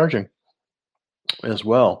Blink charging as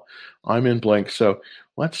well. I'm in Blink, so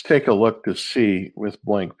let's take a look to see with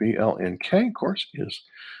Blink. BLNK, of course, is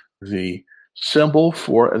the symbol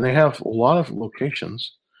for, and they have a lot of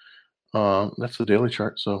locations. That's the daily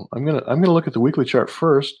chart. So I'm gonna look at the weekly chart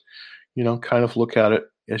first. Kind of look at it.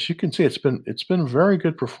 As you can see, it's been a very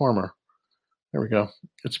good performer. There we go.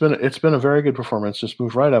 It's been a very good performer. It's just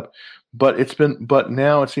moved right up, but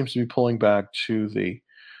now it seems to be pulling back to the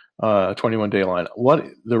 21-day line.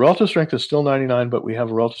 The relative strength is still 99, but we have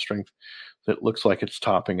a relative strength that looks like it's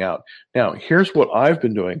topping out. Now, here's what I've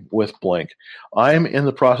been doing with Blink. I'm in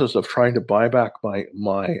the process of trying to buy back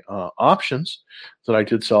my options that I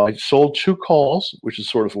did sell. I sold 2 calls, which is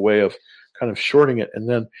sort of a way of kind of shorting it, and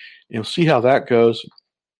then you'll see how that goes.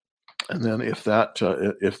 And then if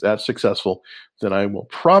that's successful, then I will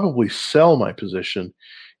probably sell my position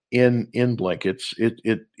in Blink. It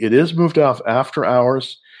is moved off after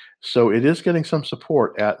hours, so it is getting some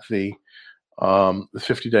support at the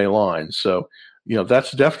 50-day line. So that's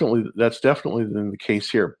definitely the case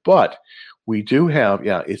here. But we do have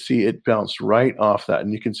it bounced right off that,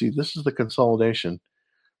 and you can see this is the consolidation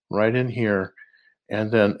right in here.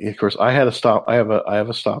 And then of course I had a stop. I have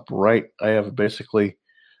a stop right. I have basically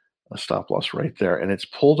a stop loss right there, and it's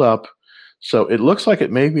pulled up. So it looks like it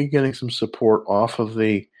may be getting some support off of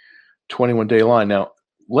the 21-day line. Now,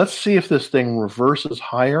 let's see if this thing reverses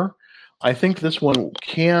higher. I think this one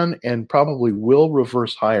can and probably will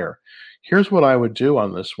reverse higher. Here's what I would do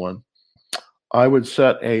on this one. I would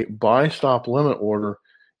set a buy stop limit order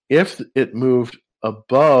if it moved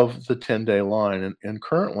above the 10-day line. And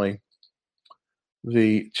currently,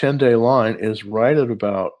 the 10-day line is right at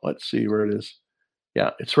about, let's see where it is.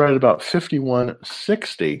 Yeah, it's right at about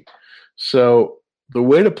 51.60. So the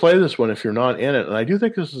way to play this one, if you're not in it, and I do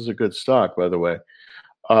think this is a good stock, by the way,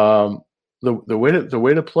 the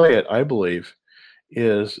way to play it, I believe,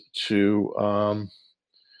 is to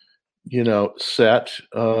set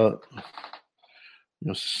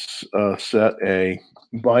set a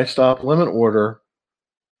buy stop limit order.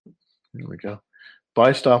 There we go.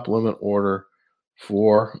 Buy stop limit order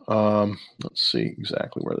for let's see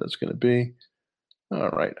exactly where that's going to be. All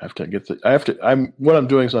right, what I'm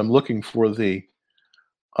doing is I'm looking for the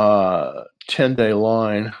 10-day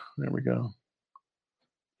line. There we go.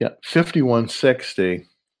 Yeah, 51.60.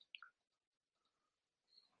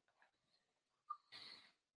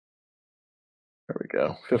 There we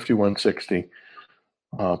go, 51.60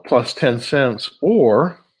 plus 10 cents,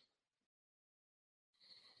 or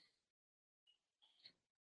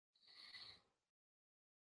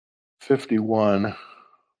 $51.70.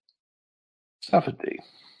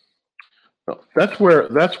 So that's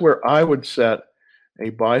where I would set a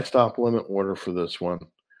buy stop limit order for this one.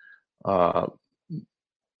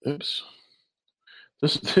 Oops.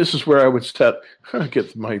 This is where I would set. I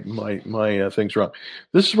get my things wrong.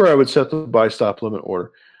 This is where I would set the buy stop limit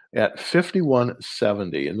order at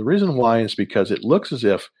 51.70, and the reason why is because it looks as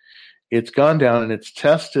if it's gone down and it's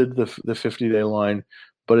tested the 50-day line,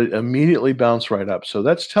 but it immediately bounced right up. So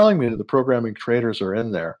that's telling me that the programming traders are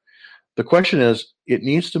in there. The question is, it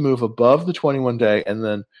needs to move above the 21-day and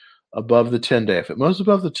then above the 10-day. If it moves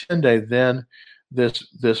above the 10-day, then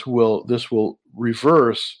this will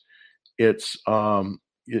reverse. It's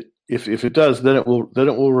if it does, then it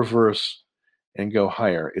will reverse and go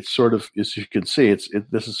higher. It's sort of, as you can see,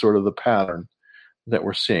 this is sort of the pattern that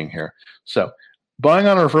we're seeing here. So buying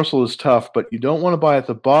on a reversal is tough, but you don't want to buy at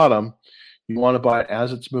the bottom. You want to buy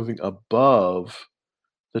as it's moving above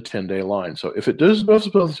the 10-day line. So if it does move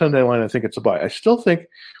above the 10-day line, I think it's a buy. I still think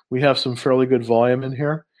we have some fairly good volume in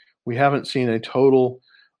here. We haven't seen a total,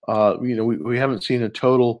 we haven't seen a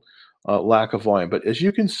total lack of volume. But as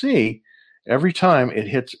you can see, every time it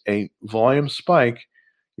hits a volume spike,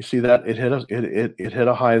 you see that it hit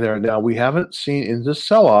a high there. Now we haven't seen in this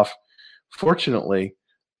sell-off. Fortunately,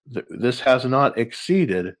 this has not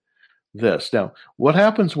exceeded this. Now, what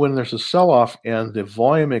happens when there's a sell-off and the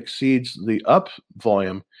volume exceeds the up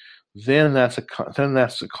volume? Then that's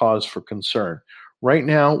a cause for concern. Right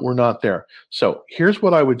now, we're not there. So here's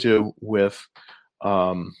what I would do with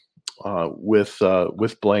Blink.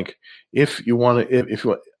 If you want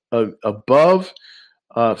to, above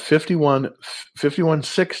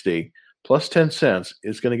 5160 plus 10 cents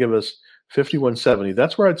is going to give us 5170.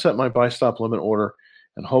 That's where I'd set my buy stop limit order,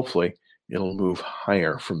 and hopefully it'll move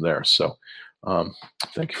higher from there. So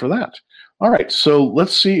thank you for that. All right, so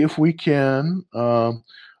let's see if we can.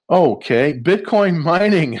 Okay, Bitcoin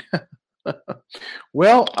mining.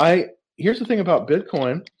 Well, here's the thing about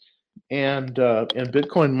Bitcoin and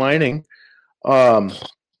Bitcoin mining.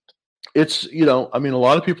 It's I mean, a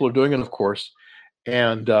lot of people are doing it, of course,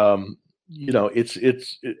 and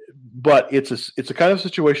but it's a kind of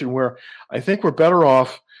situation where I think we're better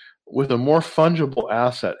off with a more fungible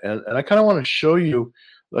asset, and I kind of want to show you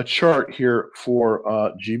a chart here for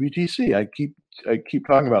GBTC. I keep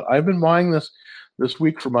talking about. I've been buying this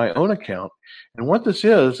week for my own account, and what this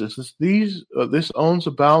is this owns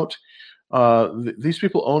about these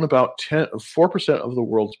people own about 4% of the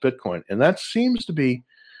world's Bitcoin, and that seems to be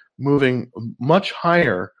moving much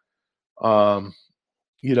higher.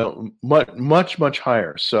 Much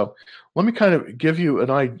higher. So let me kind of give you a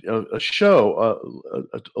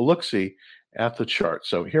look-see at the chart.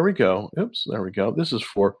 So here we go. Oops, there we go. This is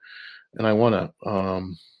for, and I want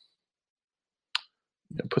to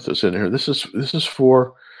put this in here. This is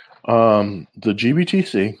for the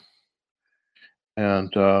GBTC,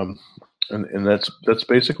 and that's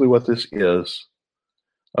basically what this is.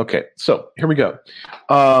 Okay, so here we go.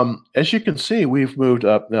 As you can see, we've moved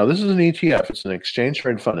up. Now, this is an ETF. It's an exchange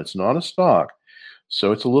traded fund. It's not a stock,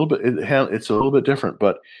 so it's a little bit different.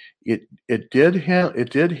 But it did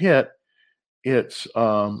hit its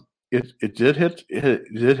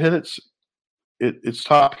its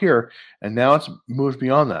top here, and now it's moved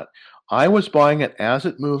beyond that. I was buying it as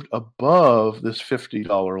it moved above this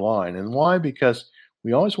 $50 line, and why? Because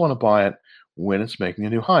we always want to buy it when it's making a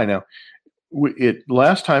new high. Now,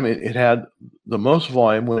 last time it had the most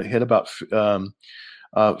volume when it hit about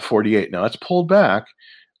 48. Now it's pulled back,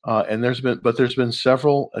 and there's been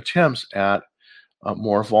several attempts at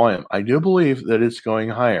more volume. I do believe that it's going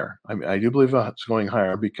higher. I do believe it's going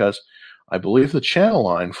higher because I believe the channel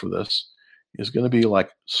line for this is going to be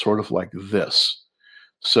sort of like this.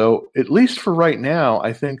 So at least for right now,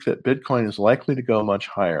 I think that Bitcoin is likely to go much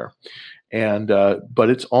higher. And but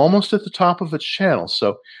it's almost at the top of its channel,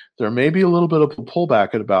 so there may be a little bit of a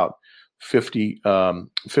pullback at about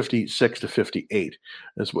 56 to 58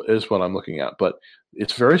 is what I'm looking at. But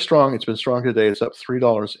it's very strong. It's been strong today. It's up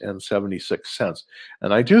 $3.76,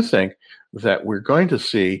 and I do think that we're going to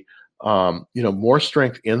see more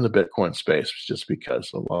strength in the Bitcoin space, just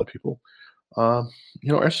because a lot of people are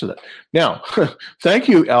interested in it. Now, thank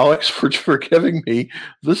you, Alex, for giving me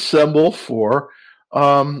the symbol for.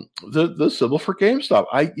 The symbol for GameStop.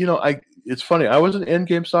 It's funny. I wasn't in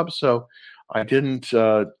GameStop, so I didn't.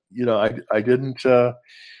 I didn't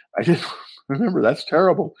remember. That's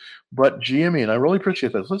terrible. But GME, and I really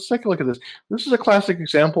appreciate this. Let's take a look at this. This is a classic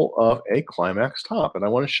example of a climax top, and I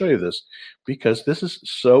want to show you this because this is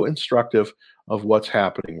so instructive of what's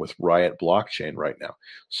happening with Riot Blockchain right now.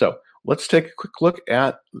 So let's take a quick look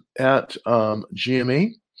at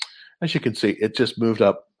GME. As you can see, it just moved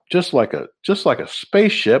up. Just like a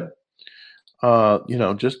spaceship,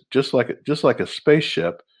 just like a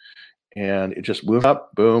spaceship, and it just moved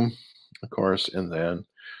up, boom, of course, and then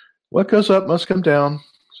what goes up must come down.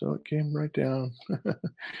 So it came right down.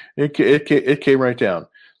 it came right down.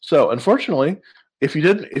 So unfortunately, if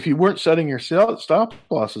you weren't setting your stop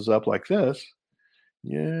losses up like this,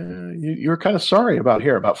 you're kind of sorry about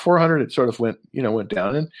here. About 400, it sort of went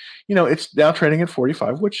down, and it's now trading at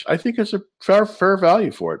 45, which I think is a fair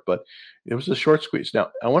value for it. But it was a short squeeze. Now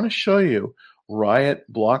I want to show you Riot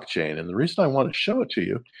Blockchain, and the reason I want to show it to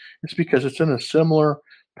you is because it's in a similar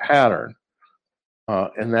pattern,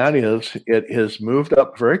 and that is it has moved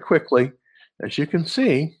up very quickly. As you can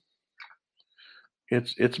see,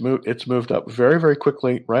 it's moved up very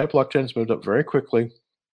quickly. Riot Blockchain's moved up very quickly.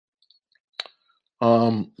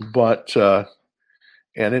 And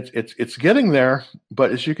it's getting there,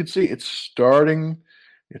 but as you can see, it's starting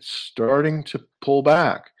to pull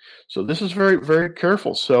back. So this is very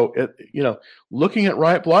careful. So looking at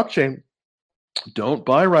Riot Blockchain, don't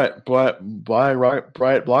buy Riot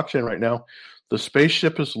Blockchain right now. The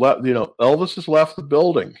spaceship is left. Elvis has left the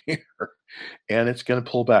building here, and it's going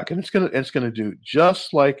to pull back, and it's going to do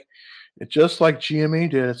just like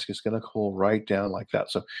GME did. It's just going to pull right down like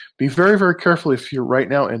that. So be very careful if you're right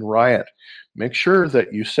now in Riot. Make sure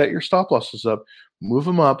that you set your stop losses up, move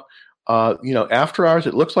them up. After hours,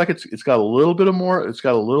 it looks like it's got a little bit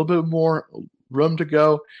more room to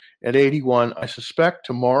go at 81. I suspect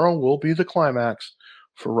tomorrow will be the climax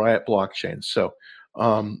for Riot Blockchain. So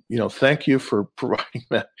Thank you for providing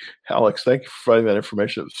that, Alex. Thank you for providing that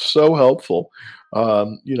information. It's so helpful.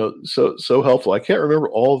 So helpful. I can't remember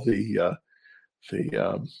all the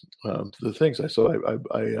things. I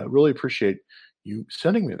really appreciate you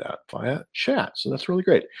sending me that via chat. So that's really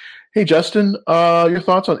great. Hey, Justin, your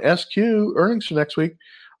thoughts on SQ earnings for next week?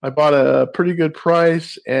 I bought a pretty good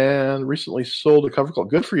price and recently sold a cover call.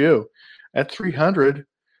 Good for you at 300.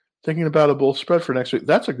 Thinking about a bull spread for next week.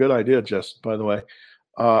 That's a good idea, Justin, by the way.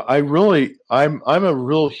 I'm a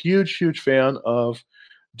real huge fan of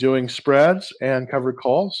doing spreads and covered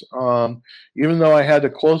calls. Even though I had to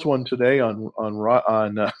close one today on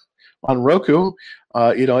Roku,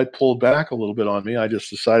 it pulled back a little bit on me. I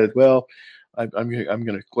just decided, well, I'm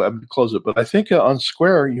going to close it. But I think on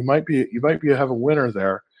Square, you might have a winner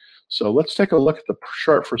there. So let's take a look at the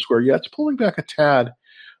chart for Square. Yeah, it's pulling back a tad.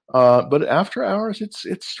 But after hours,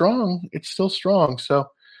 it's strong. It's still strong. So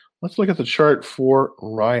let's look at the chart for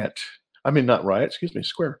Riot. I mean, not Riot. Excuse me,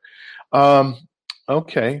 Square.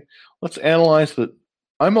 Okay, let's analyze the.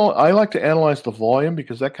 I like to analyze the volume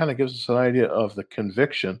because that kind of gives us an idea of the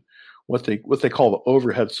conviction, what they call the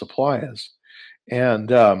overhead supply is,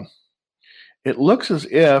 and it looks as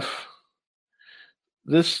if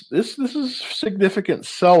this is significant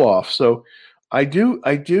sell off. So I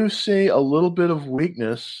do see a little bit of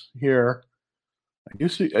weakness here. I do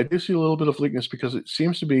see a little bit of weakness because it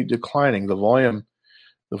seems to be declining. The volume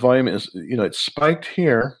is, it spiked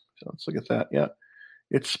here. So let's look at that. Yeah,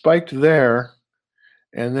 it spiked there,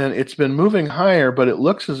 and then it's been moving higher. But it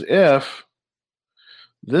looks as if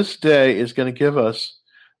this day is going to give us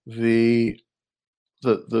the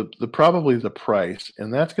probably the price,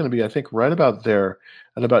 and that's going to be, I think, right about there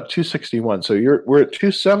at about 261. So we're at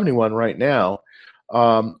 271 right now.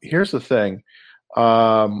 Here's the thing.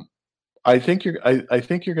 I think you're going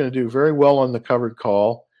to do very well on the covered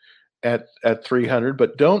call at 300,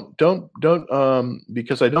 but don't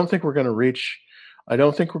because I don't think we're going to reach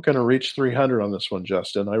 300 on this one,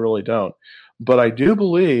 Justin. I really don't. But I do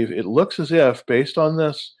believe it looks as if, based on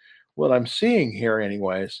this, what I'm seeing here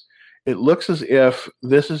anyways, it looks as if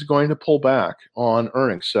this is going to pull back on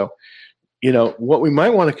earnings. So, what we might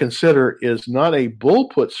want to consider is not a bull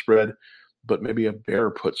put spread, but maybe a bear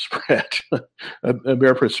put spread, a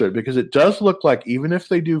bear put spread, because it does look like, even if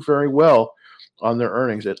they do very well on their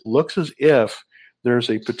earnings, it looks as if there's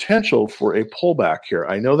a potential for a pullback here.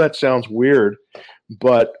 I know that sounds weird,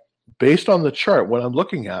 but based on the chart, what I'm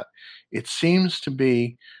looking at, it seems to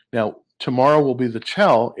be, now tomorrow will be the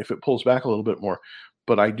tell if it pulls back a little bit more,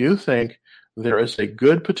 but I do think there is a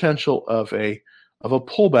good potential of a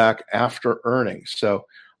pullback after earnings. So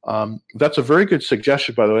that's a very good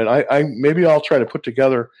suggestion, by the way. And maybe I'll try to put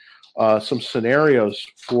together some scenarios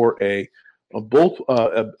for a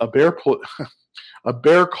bear put a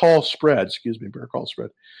bear call spread. Excuse me, bear call spread.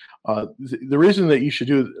 The reason that you should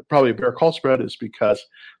do probably a bear call spread is because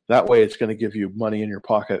that way it's going to give you money in your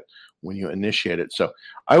pocket when you initiate it. So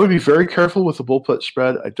I would be very careful with the bull put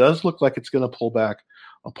spread. It does look like it's going to pull back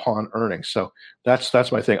upon earnings. So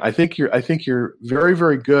that's my thing. I think you're very,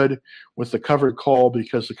 very good with the covered call,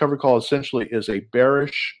 because the covered call essentially is a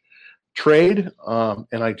bearish trade.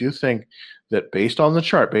 And I do think that based on the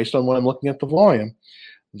chart, based on what I'm looking at the volume,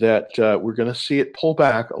 that we're going to see it pull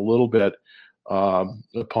back a little bit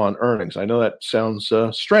upon earnings. I know that sounds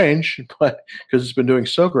strange, but because it's been doing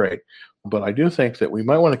so great, but I do think that we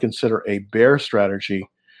might want to consider a bear strategy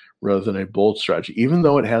rather than a bull strategy. Even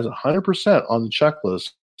though it has 100% on the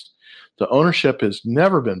checklist, the ownership has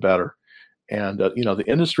never been better. And, the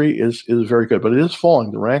industry is very good, but it is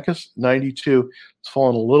falling. The rank is 92. It's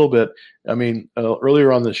fallen a little bit. I mean,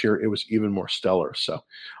 earlier on this year, it was even more stellar. So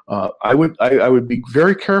I would be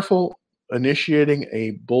very careful initiating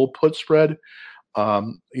a bull put spread.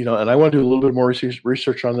 And I want to do a little bit more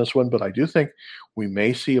research on this one, but I do think we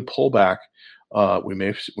may see a pullback. We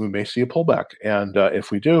may see a pullback, and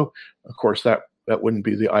if we do, of course, that wouldn't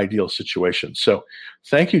be the ideal situation. So,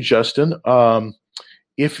 thank you, Justin.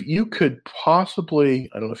 If you could possibly,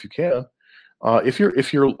 I don't know if you can, if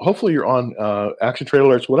you're hopefully you're on Action Trade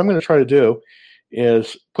Alerts. What I'm going to try to do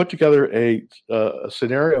is put together a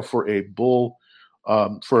scenario for a bull,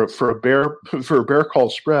 for a bear call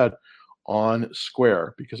spread on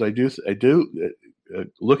Square, because I do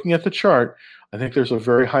looking at the chart, I think there's a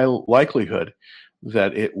very high likelihood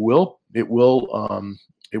that it will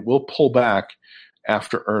pull back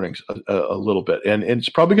after earnings a little bit, and it's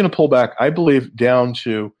probably going to pull back, I believe, down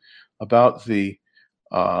to about the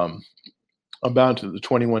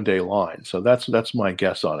 21-day line. So that's my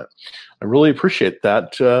guess on it. I really appreciate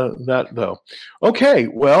that though. Okay,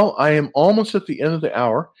 well, I am almost at the end of the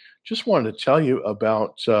hour. Just wanted to tell you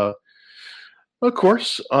about Of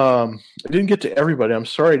course, I didn't get to everybody. I'm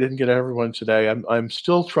sorry I didn't get to everyone today. I'm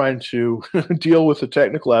still trying to deal with the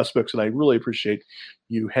technical aspects, and I really appreciate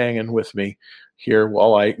you hanging with me here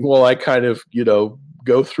while I kind of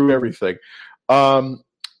go through everything. Um,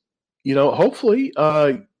 hopefully,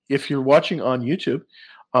 if you're watching on YouTube,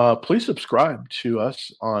 please subscribe to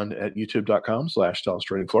us on at youtube.com/Dallas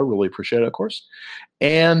Trading Floor. Really appreciate it, of course.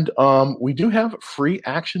 And we do have free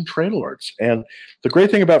action trade alerts. And the great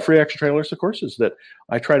thing about free action trade alerts, of course, is that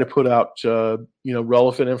I try to put out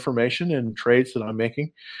relevant information and trades that I'm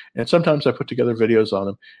making, and sometimes I put together videos on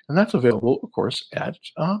them. And that's available, of course, at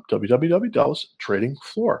www.Dallas Trading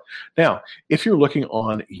Floor. Now, if you're looking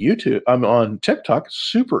on YouTube, I'm on TikTok.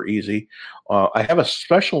 Super easy. I have a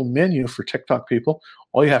special menu for TikTok people.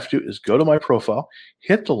 All you have to do is go to my profile,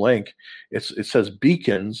 hit the link. It says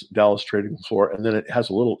Beacons, Dallas Trading Floor, and then it has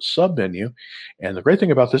a little sub menu. And the great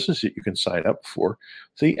thing about this is that you can sign up for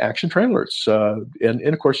the action trade alerts. And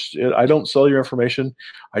of course, I don't sell your information.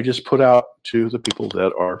 I just put out to the people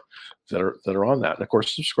that are on that. And of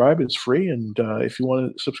course, subscribe is free. And if you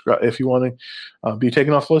want to subscribe, if you want to be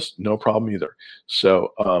taken off the list, no problem either.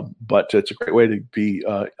 So, but it's a great way to be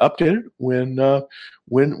updated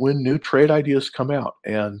when new trade ideas come out.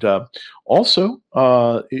 And also,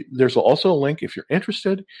 there's also a link if you're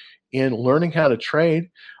interested in learning how to trade.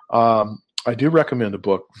 I do recommend a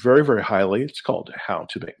book very, very highly. It's called How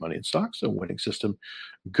to Make Money in Stocks: A Winning System,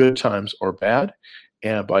 Good Times or Bad,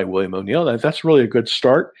 and by William O'Neill. That's really a good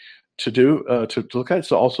start to do to look at.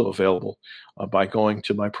 It's also available by going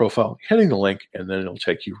to my profile, hitting the link, and then it'll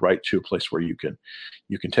take you right to a place where you can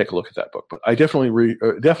take a look at that book. But I definitely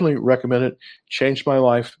recommend it. Changed my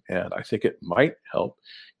life, and I think it might help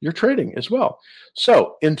your trading as well.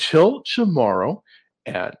 So until tomorrow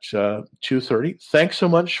at 2:30. Thanks so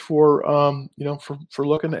much for for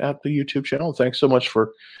looking at the YouTube channel. Thanks so much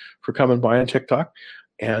for coming by on TikTok,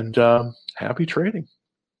 and happy trading.